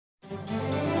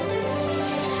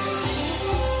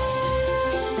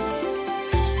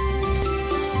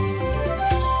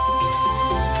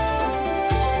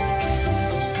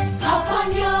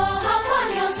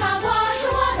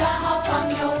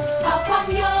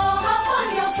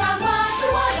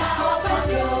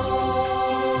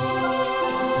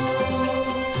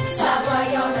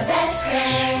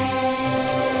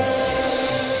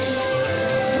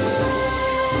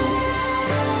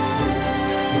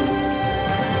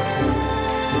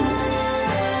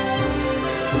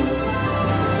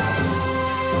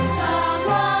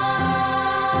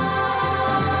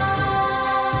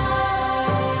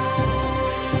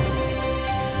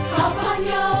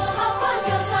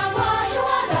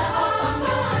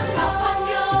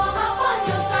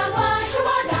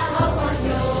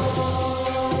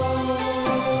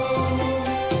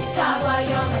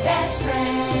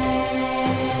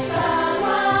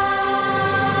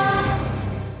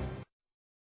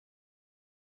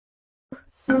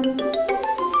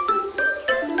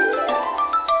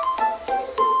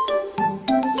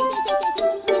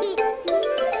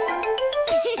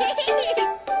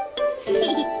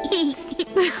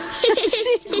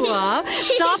Sagwa,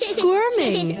 stop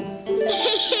squirming.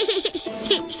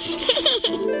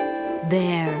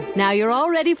 There, now you're all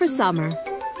ready for summer.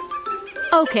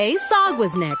 Okay,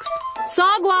 Sagwa's next.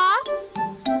 Sagwa!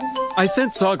 I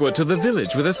sent Sagwa to the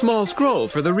village with a small scroll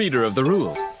for the reader of the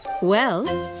rules. Well,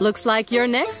 looks like you're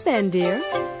next then, dear.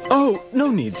 Oh, no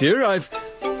need, dear. I've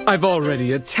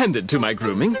already attended to my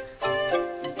grooming.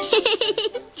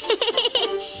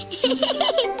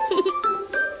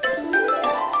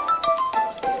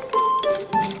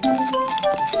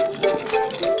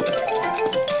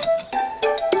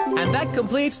 And that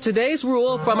completes today's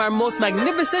rule from our most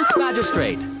magnificent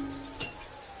magistrate.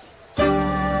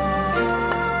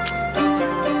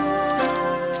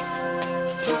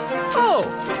 Oh,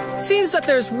 seems that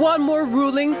there's one more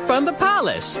ruling from the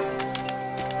palace.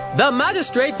 The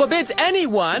magistrate forbids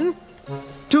anyone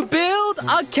to build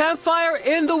a campfire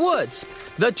in the woods.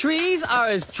 The trees are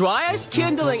as dry as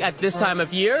kindling at this time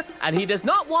of year, and he does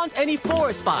not want any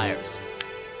forest fires.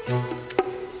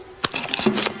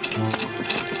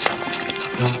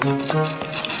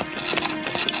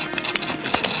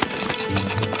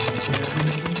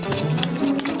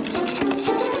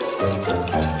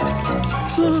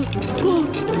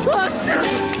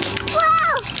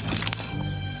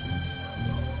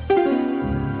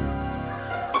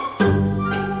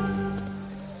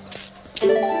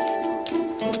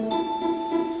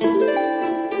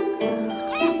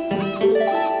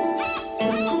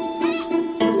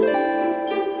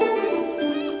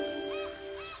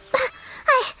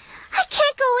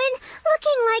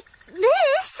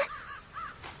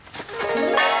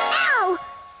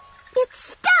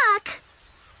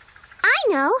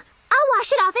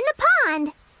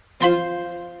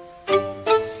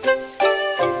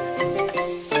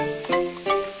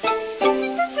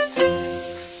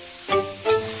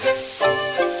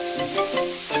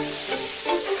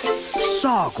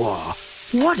 Sagwa,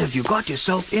 what have you got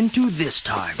yourself into this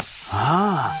time?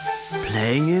 Ah,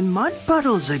 playing in mud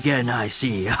puddles again, I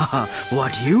see.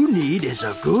 What you need is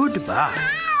a good bath.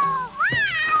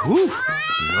 Whew.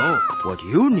 No, what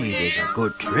you need is a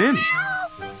good trim.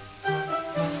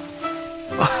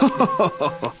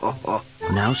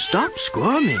 Now stop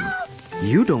squirming.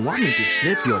 You don't want me to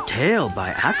snip your tail by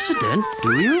accident,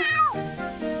 do you?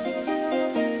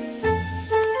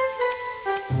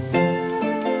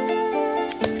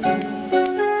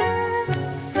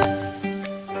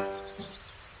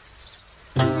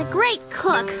 He's a great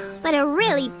cook, but a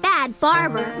really bad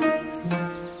barber.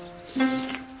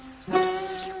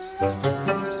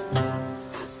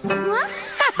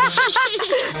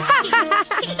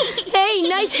 Hey,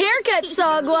 nice haircut,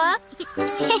 Sagwa.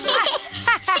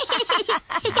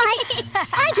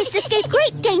 I just escaped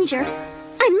great danger.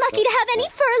 I'm lucky to have any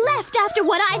fur left after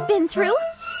what I've been through.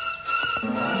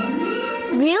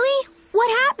 Really? What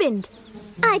happened?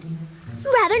 I'd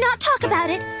rather not talk about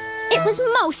it. It was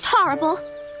most horrible.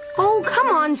 Oh, come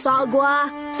on, Sagwa.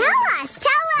 Tell us!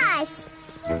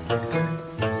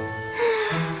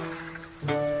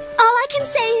 All I can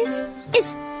say is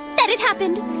that it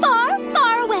happened far,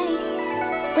 far away.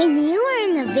 When you were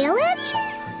in the village?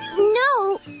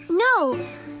 No.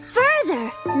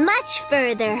 Further, much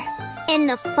further. In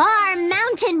the far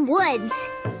mountain woods.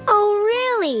 Oh,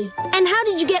 really? And how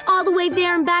did you get all the way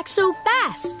there and back so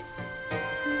fast?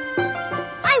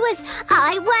 I was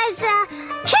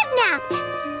kidnapped.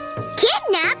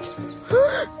 Kidnapped?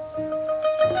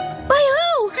 By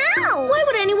who? How? Why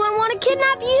would anyone want to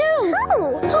kidnap you?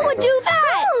 Who would do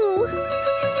that?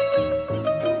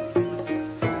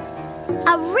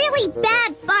 A really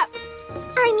bad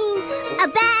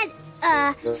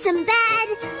some bad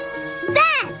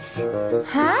bats.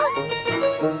 Huh?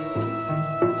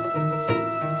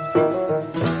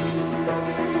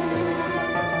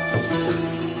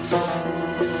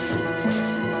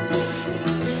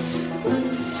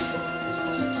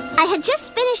 I had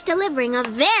just finished delivering a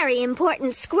very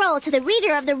important scroll to the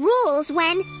reader of the rules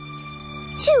when 2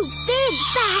 big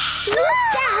bats swooped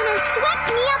down and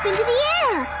swept me up into the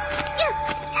air.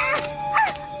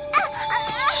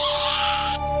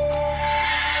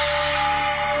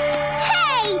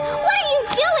 Hey, what are you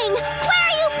doing? Where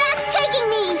are you bats taking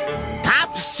me? Top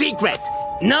secret.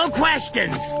 No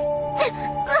questions.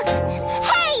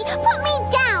 Hey, put me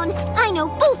down. I know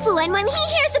Fufu, and when he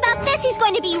hears about this, he's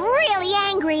going to be really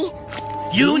angry.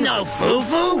 You know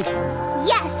Fufu?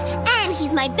 Yes, and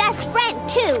he's my best friend,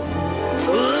 too.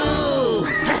 Ooh.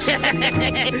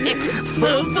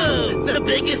 Foo-foo, the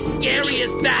biggest,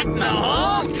 scariest bat in the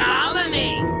whole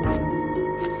colony.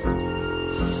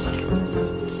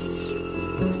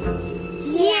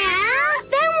 Yeah?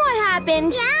 Then what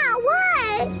happened? Yeah,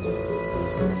 what?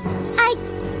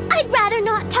 I'd rather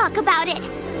not talk about it.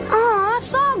 Aw,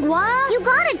 Sagwa. You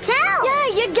gotta tell. Yeah,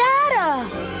 you gotta.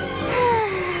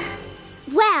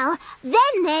 Well,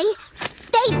 then they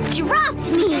dropped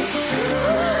me.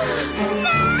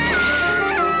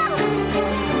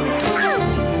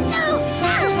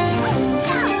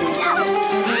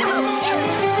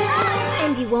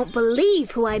 And you won't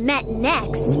believe who I met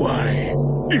next. Why,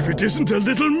 if it isn't a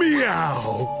little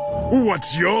meow.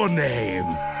 What's your name?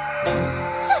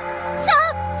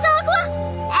 Sagwa?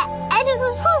 And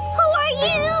who are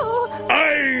you? I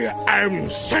am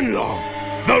Senlo,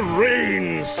 the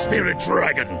rain spirit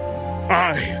dragon.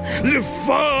 I live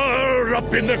far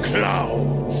up in the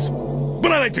clouds.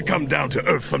 But I like to come down to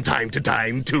Earth from time to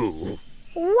time, too.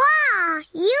 Wow,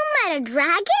 you met a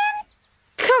dragon?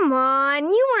 Come on,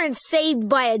 you weren't saved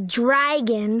by a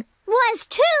dragon. Was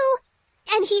too.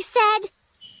 And he said...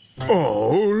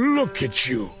 Oh, look at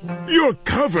you. You're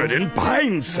covered in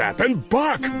pine sap and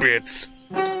bark bits.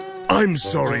 I'm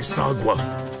sorry, Sagwa,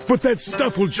 but that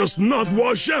stuff will just not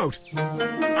wash out.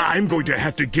 I'm going to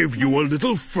have to give you a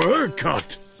little fur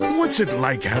cut. What's it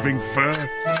like having fur?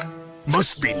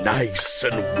 Must be nice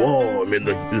and warm in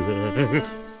the...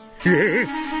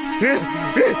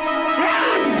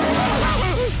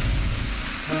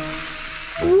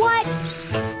 What?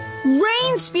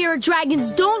 Rain spirit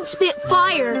dragons don't spit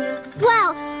fire.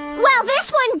 Well,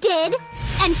 this one did.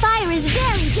 And fire is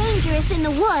very dangerous in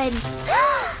the woods.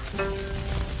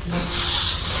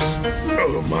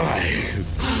 Oh, my.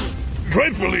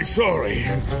 Dreadfully sorry.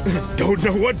 Don't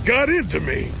know what got into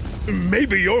me.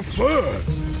 Maybe your fur.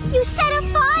 You set a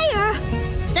fire.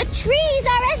 The trees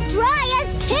are as dry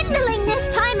as kindling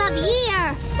this time of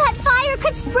year. That fire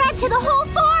could spread to the whole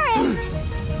forest.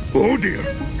 Oh, dear.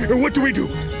 What do we do?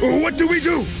 What do we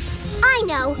do? I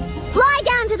know. Fly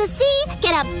down to the sea,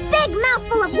 get a big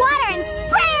mouthful of water, and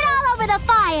spray it all over the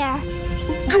fire.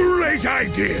 Great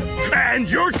idea. And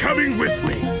you're coming with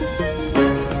me.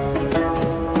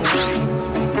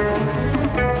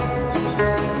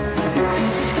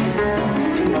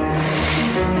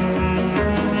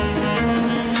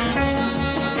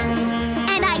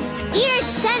 And I steered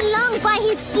Senlong by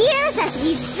his ears as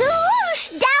we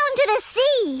swooshed down to the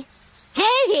sea.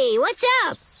 Hey, what's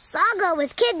up? Sagwa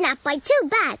was kidnapped by 2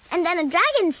 bats, and then a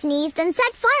dragon sneezed and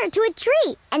set fire to a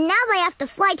tree. And now they have to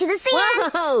fly to the sea.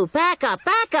 Whoa, back up.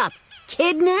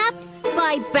 Kidnapped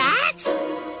by bats?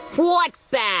 What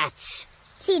bats?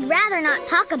 She'd rather not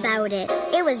talk about it.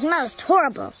 It was most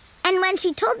horrible. And when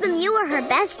she told them you were her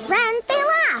best friend, they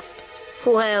laughed.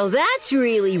 Well, that's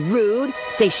really rude.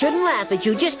 They shouldn't laugh at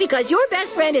you just because your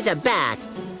best friend is a bat.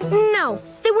 No,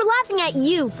 they were laughing at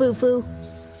you, Foo-Foo.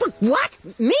 What?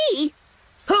 Me?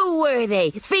 Who were they?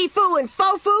 Fee-Foo and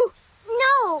Fo-Foo?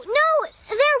 No,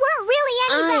 there weren't really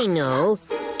any I know.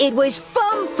 It was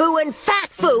Fum-Foo and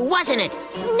Fat-Foo, wasn't it?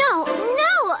 No,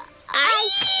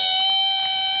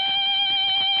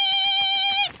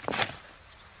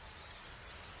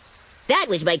 That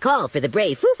was my call for the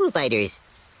brave Foo-Foo fighters.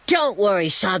 Don't worry,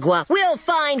 Sagwa. We'll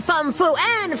find Fum-Foo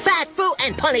and Fat-Foo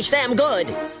and punish them good.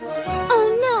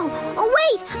 Oh, no. Oh,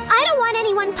 wait. I don't want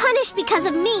anyone punished because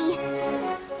of me.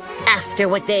 After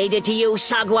what they did to you,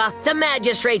 Sagwa, the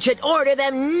magistrate should order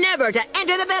them never to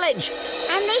enter the village.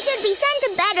 And they should be sent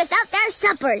to bed without their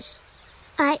suppers.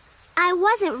 I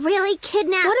wasn't really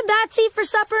kidnapped. What do bats eat for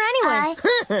supper anyway?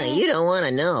 You don't want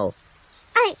to know.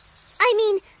 I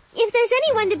mean, if there's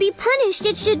anyone to be punished,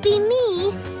 it should be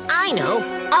me. I know.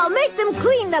 I'll make them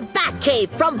clean the bat cave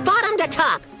from bottom to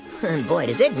top. And boy,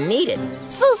 does it need it.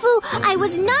 Foo-Foo, I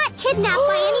was not kidnapped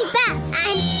by any bats.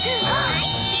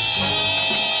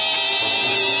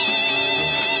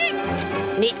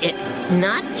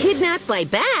 Not kidnapped by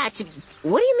bats?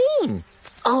 What do you mean?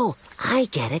 Oh, I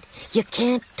get it. You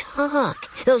can't talk.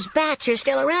 Those bats are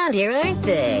still around here, aren't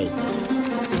they?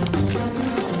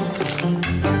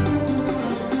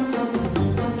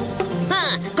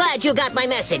 Glad you got my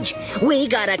message. We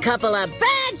got a couple of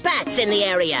bad bats in the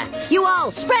area. You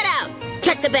all spread out.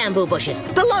 Check the bamboo bushes,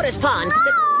 the lotus pond.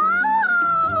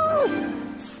 No!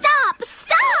 Stop!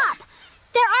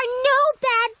 There are no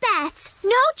bad bats,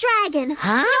 no dragon, no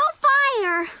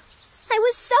fire. I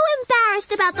was so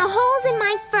embarrassed about the holes in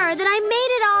my fur that I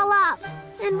made it all up.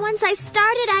 And once I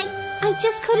started, I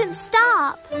just couldn't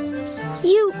stop.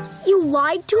 You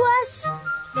lied to us?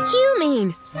 You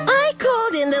mean I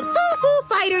called in the Foo-Foo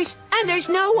fighters and there's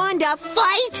no one to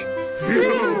fight?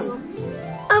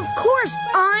 Of course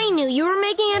I knew you were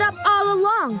making it up all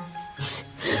along.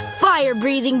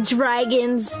 Fire-breathing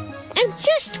dragons. And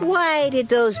just why did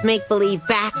those make-believe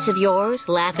bats of yours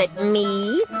laugh at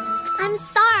me? I'm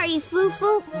sorry,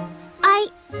 Foo-Foo.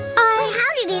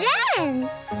 How did it end?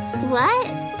 What?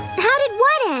 How did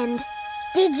what end?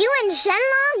 Did you and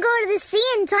Shenlong go to the sea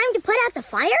in time to put out the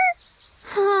fire?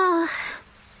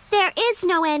 There is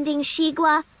no ending,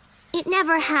 Shigwa. It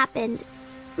never happened.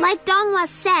 Like Donghua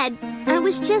said, I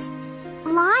was just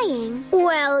lying.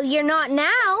 Well, you're not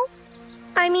now.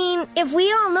 I mean, if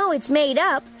we all know it's made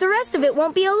up, the rest of it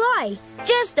won't be a lie.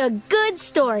 Just a good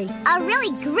story. A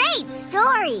really great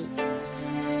story.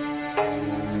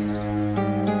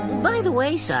 By the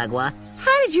way, Sagwa,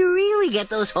 how did you really get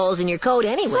those holes in your coat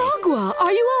anyway? Sagwa,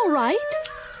 are you all right?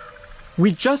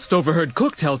 We just overheard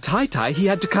Cook tell Tai-Tai he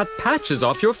had to cut patches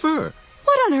off your fur.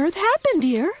 What on earth happened,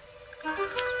 dear? I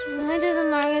went to the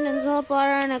market and sold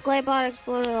water and a clay pot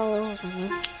exploded all over me.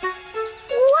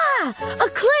 Wow! A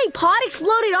clay pot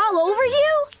exploded all over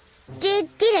you? Did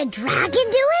a dragon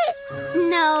do it?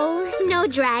 No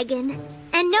dragon.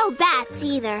 And no bats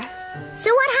either.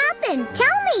 So what happened? Tell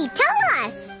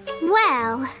us.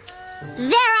 Well,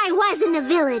 there I was in the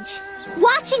village,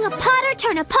 watching a potter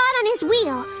turn a pot on his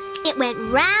wheel. It went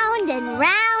round and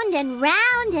round and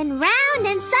round and round,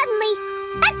 and suddenly,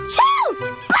 achoo!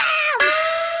 Blam!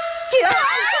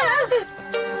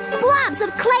 Blobs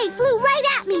of clay flew right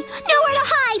at me. Nowhere to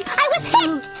hide. I was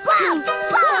hit. Blob,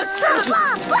 blob,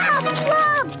 blob, blob,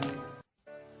 blob.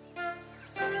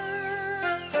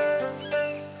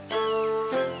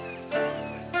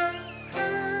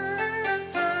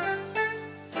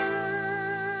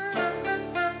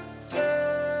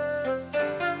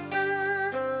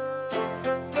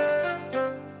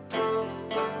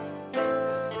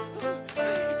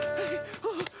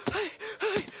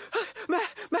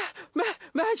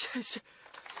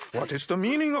 What is the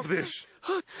meaning of this?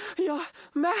 Your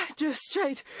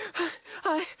Magistrate,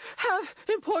 I have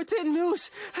important news.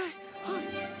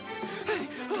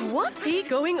 What's he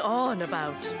going on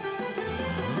about?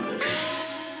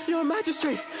 Your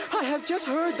Magistrate, I have just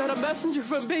heard that a messenger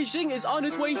from Beijing is on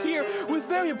his way here with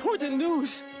very important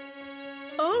news.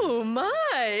 Oh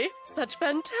my! Such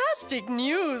fantastic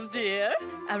news, dear.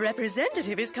 A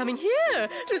representative is coming here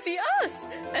to see us,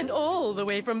 and all the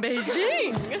way from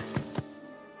Beijing.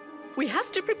 We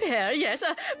have to prepare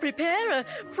a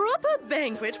proper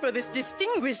banquet for this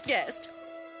distinguished guest.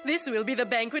 This will be the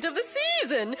banquet of the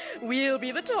season. We'll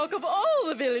be the talk of all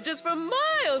the villages for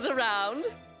miles around.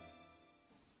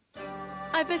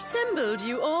 I've assembled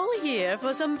you all here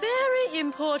for some very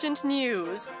important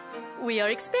news. We are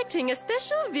expecting a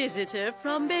special visitor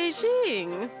from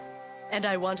Beijing. And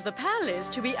I want the palace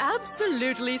to be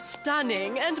absolutely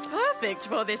stunning and perfect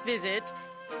for this visit.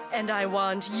 And I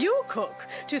want you, Cook,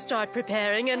 to start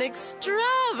preparing an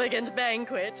extravagant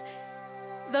banquet.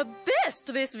 The best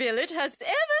this village has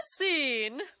ever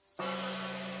seen.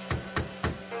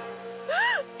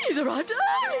 He's arrived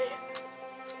early.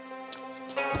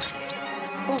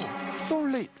 Oh, so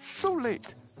late, so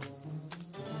late.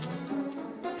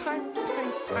 Time.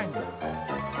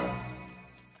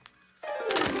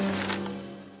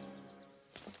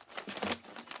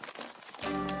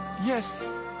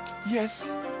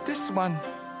 Yes, this one,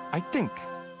 I think.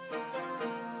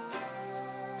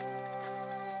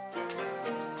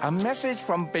 A message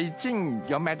from Beijing,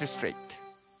 Your Magistrate.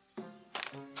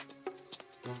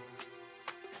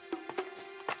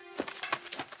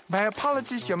 My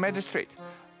apologies, Your Magistrate,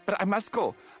 but I must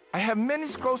go. I have many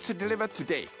scrolls to deliver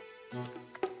today.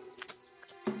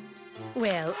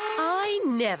 Well, I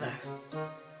never.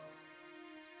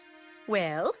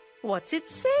 Well, what's it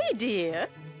say, dear?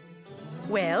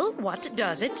 Well, what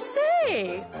does it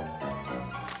say?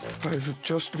 I've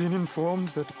just been informed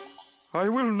that I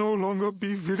will no longer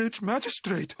be village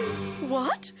magistrate.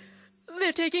 What?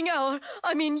 They're taking your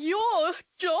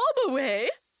job away?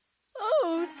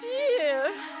 Oh,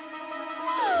 dear.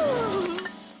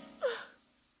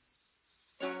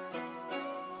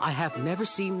 I have never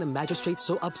seen the magistrate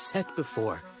so upset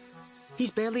before.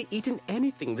 He's barely eaten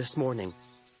anything this morning.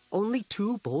 Only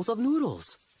 2 bowls of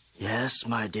noodles. Yes,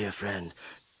 my dear friend.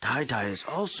 Tai-Tai is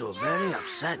also very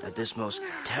upset at this most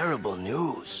terrible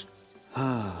news.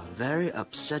 Very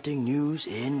upsetting news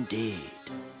indeed.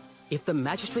 If the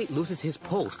magistrate loses his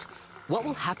post, what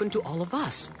will happen to all of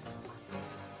us?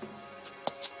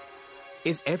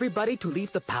 Is everybody to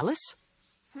leave the palace?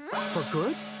 For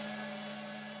good?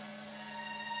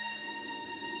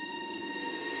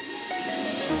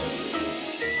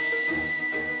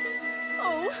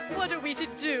 Oh, what are we to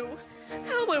do?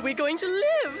 How are we going to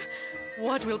live?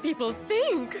 What will people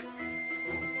think?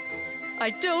 I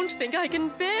don't think I can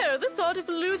bear the thought of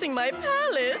losing my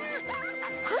palace.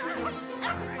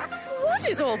 What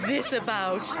is all this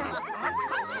about?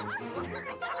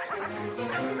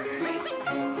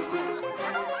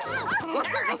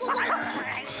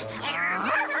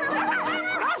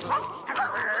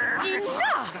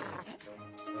 Enough!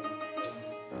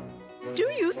 Do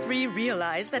you three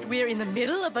realize that we're in the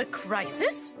middle of a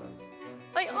crisis?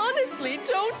 I honestly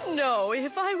don't know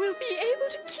if I will be able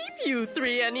to keep you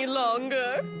three any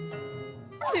longer.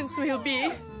 Since we'll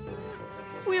be...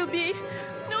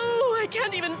 Oh, I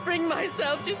can't even bring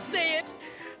myself to say it.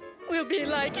 We'll be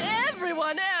like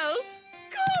everyone else.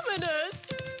 Commoners.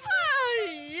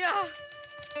 Ay-ya.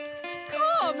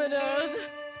 Commoners.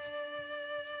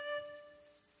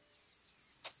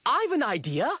 I've an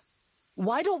idea.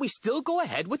 Why don't we still go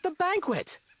ahead with the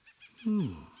banquet?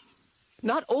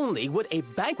 Not only would a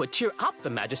banquet cheer up the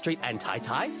magistrate and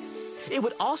Tai-Tai, it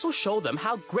would also show them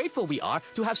how grateful we are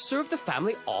to have served the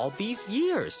family all these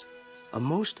years. A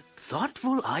most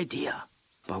thoughtful idea.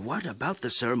 But what about the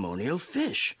ceremonial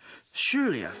fish?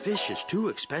 Surely a fish is too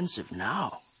expensive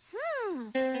now.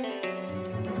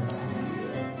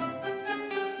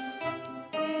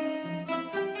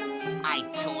 I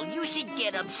told you she'd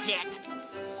get upset.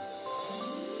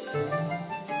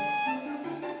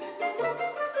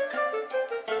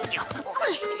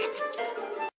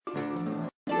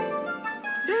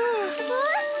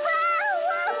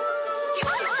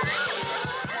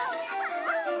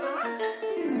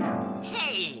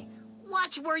 Hey,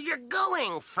 watch where you're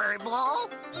going, Furball.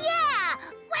 Yeah!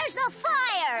 Where's the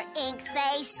fire,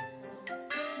 Inkface?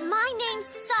 My name's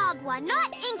Sagwa,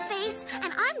 not Inkface,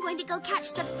 and I'm going to go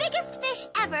catch the biggest fish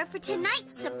ever for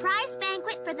tonight's surprise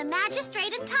banquet for the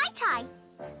magistrate and Tai-Tai.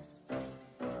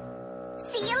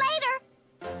 See you later.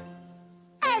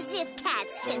 As if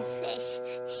cats can fish.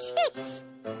 Sheesh.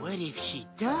 What if she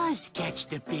does catch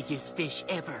the biggest fish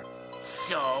ever?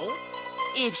 So,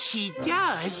 if she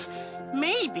does,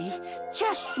 maybe,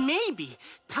 just maybe,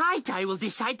 Tai-Tai will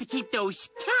decide to keep those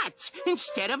cats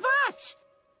instead of us.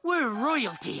 We're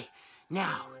royalty.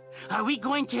 Now, are we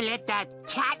going to let that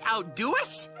cat outdo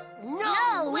us?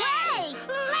 No way!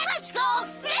 Let's go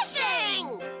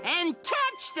fishing! And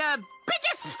catch the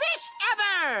biggest fish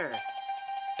ever!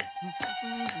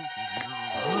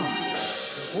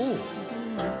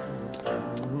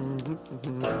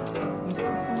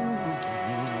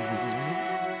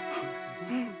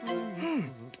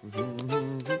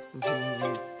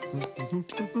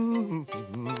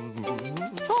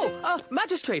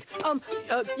 Magistrate,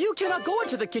 you cannot go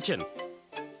into the kitchen.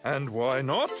 And why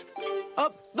not?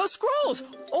 The scrolls!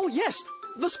 Oh, yes,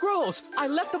 the scrolls. I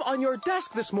left them on your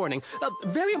desk this morning.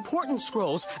 Very important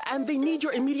scrolls, and they need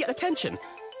your immediate attention.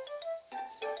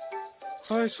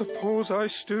 I suppose I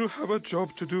still have a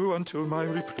job to do until my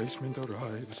replacement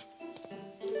arrives.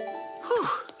 Whew.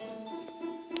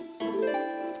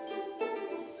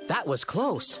 That was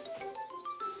close.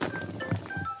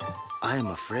 I am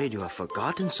afraid you have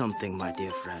forgotten something, my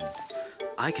dear friend.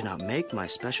 I cannot make my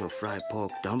special fried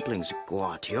pork dumplings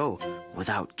guatio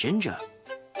without ginger.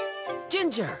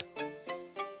 Ginger!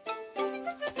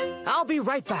 I'll be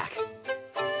right back.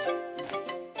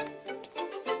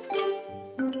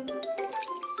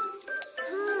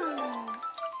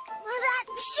 That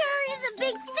sure is a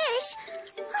big fish.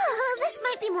 Oh, this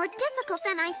might be more difficult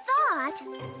than I thought.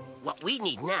 What we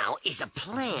need now is a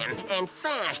plan, and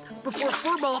fast, before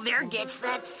Furball there gets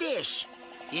that fish.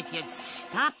 If you'd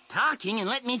stop talking and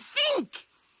let me think.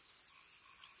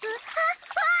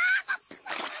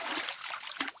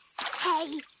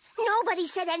 Hey, nobody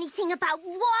said anything about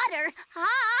water.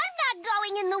 I'm not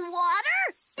going in the water.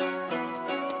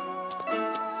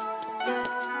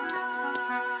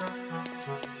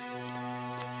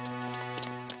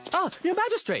 Your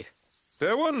magistrate.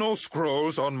 There were no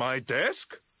scrolls on my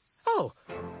desk. Oh,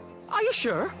 are you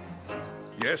sure?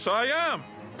 Yes, I am.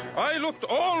 I looked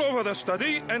all over the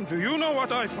study, and do you know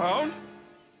what I found?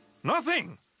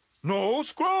 Nothing. No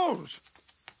scrolls.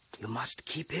 You must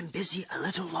keep him busy a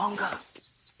little longer.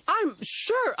 I'm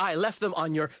sure I left them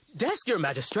on your desk, your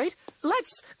magistrate.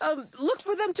 Let's, look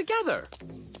for them together.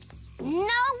 No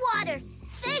water.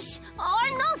 Fish or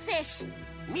no fish.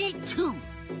 Me too.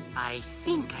 I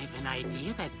think I've an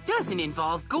idea that doesn't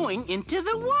involve going into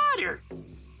the water.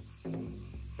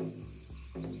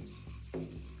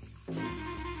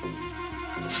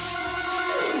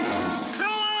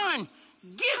 Come on!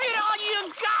 Give it all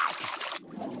you've got!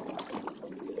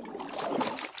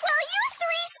 Will you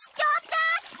three stop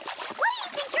that? What do you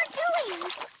think you're doing?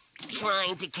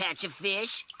 Trying to catch a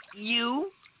fish?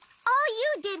 You? All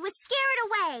you did was scare it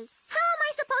away. How am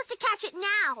I supposed to catch it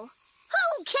now?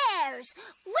 Who cares?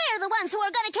 We're the ones who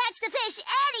are gonna catch the fish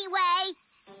anyway.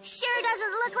 Sure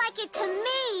doesn't look like it to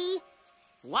me.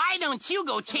 Why don't you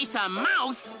go chase a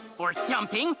mouse or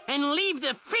something and leave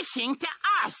the fishing to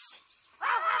us?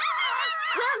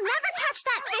 We'll never catch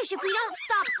that fish if we don't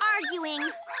stop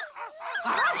arguing.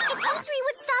 If you three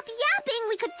would stop yapping,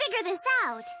 we could figure this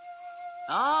out.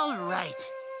 All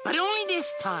right, but only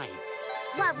this time.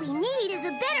 What we need is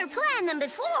a better plan than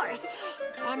before.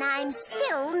 And I'm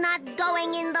still not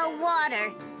going in the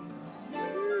water.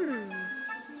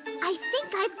 I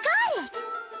think I've got it.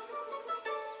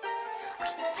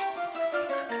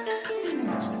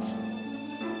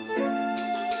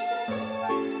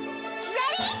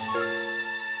 Ready?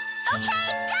 Okay,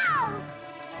 go!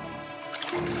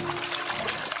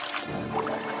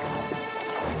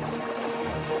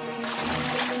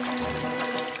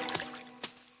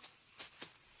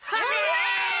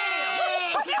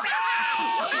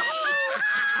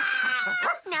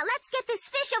 Now let's get this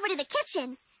fish over to the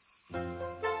kitchen.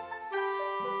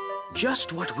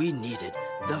 Just what we needed.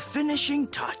 The finishing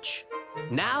touch.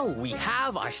 Now we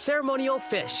have our ceremonial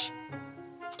fish.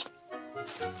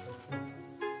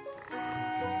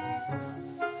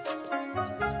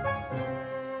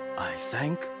 I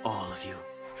thank all of you.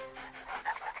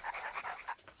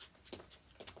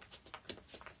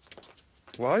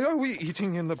 Why are we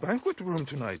eating in the banquet room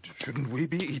tonight? Shouldn't we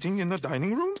be eating in the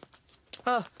dining room?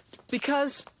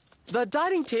 Because the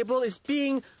dining table is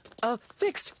being,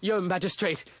 fixed, Your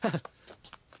Magistrate.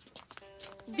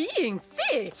 Being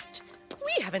fixed?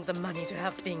 We haven't the money to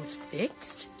have things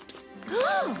fixed.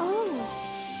 Oh,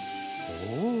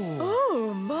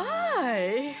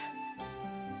 my.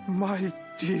 My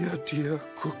dear, dear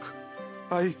cook,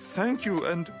 I thank you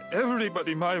and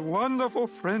everybody, my wonderful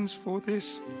friends, for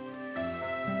this.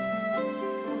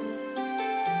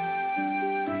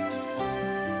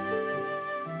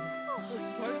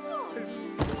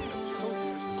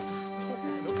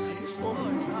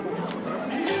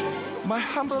 My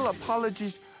humble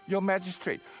apologies, Your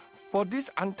Magistrate, for this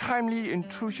untimely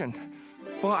intrusion.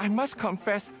 For I must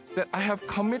confess that I have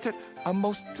committed a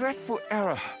most dreadful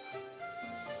error.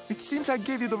 It seems I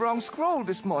gave you the wrong scroll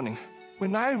this morning.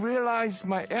 When I realized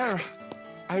my error,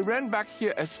 I ran back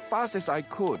here as fast as I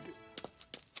could.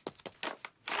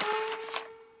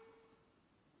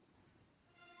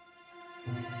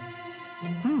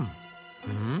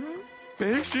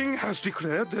 Beijing has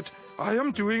declared that I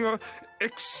am doing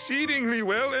exceedingly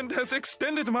well and has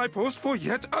extended my post for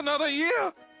yet another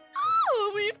year.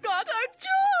 Oh, we've got our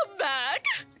job back.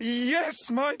 Yes,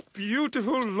 my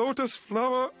beautiful lotus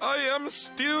flower, I am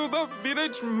still the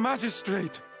village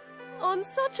magistrate. On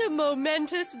such a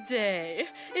momentous day,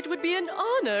 it would be an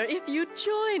honor if you'd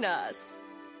join us.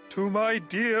 To my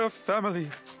dear family,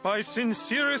 my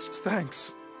sincerest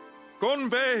thanks.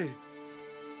 Gonbei.